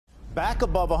back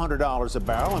above $100 a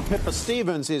barrel, and Pippa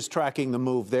Stevens is tracking the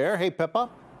move there. Hey, Pippa.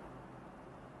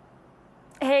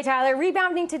 Hey, Tyler.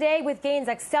 Rebounding today with gains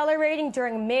accelerating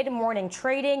during mid-morning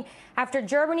trading after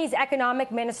Germany's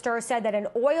economic minister said that an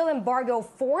oil embargo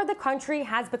for the country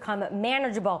has become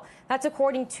manageable. That's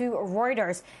according to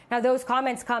Reuters. Now, those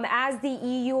comments come as the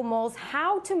EU mulls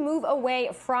how to move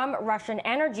away from Russian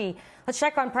energy. Let's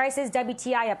check on prices.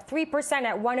 WTI up 3%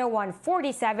 at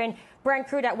 101.47. Brent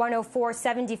crude at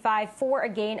 104.75 for a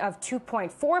gain of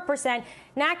 2.4%.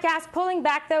 Nat gas pulling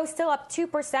back, though, still up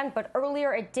 2%, but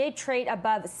earlier it did trade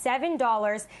above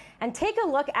 $7. And take a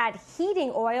look at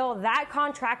heating oil. That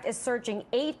contract is surging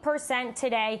 8%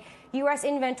 today. U.S.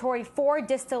 inventory for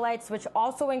distillates, which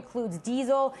also includes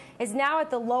diesel, is now at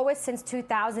the lowest since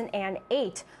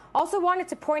 2008. Also wanted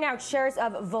to point out shares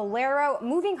of Valero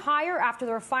moving higher after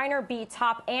the refiner beat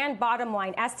top and bottom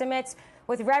line estimates,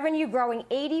 with revenue growing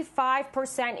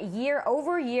 85% year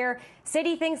over year.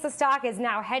 Citi thinks the stock is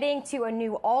now heading to a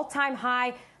new all-time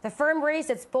high. The firm raised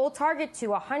its bull target to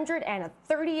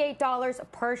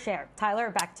 $138 per share. Tyler,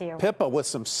 back to you. Pippa with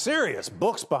some serious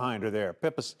books behind her there.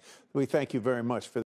 Pippa, we thank you very much for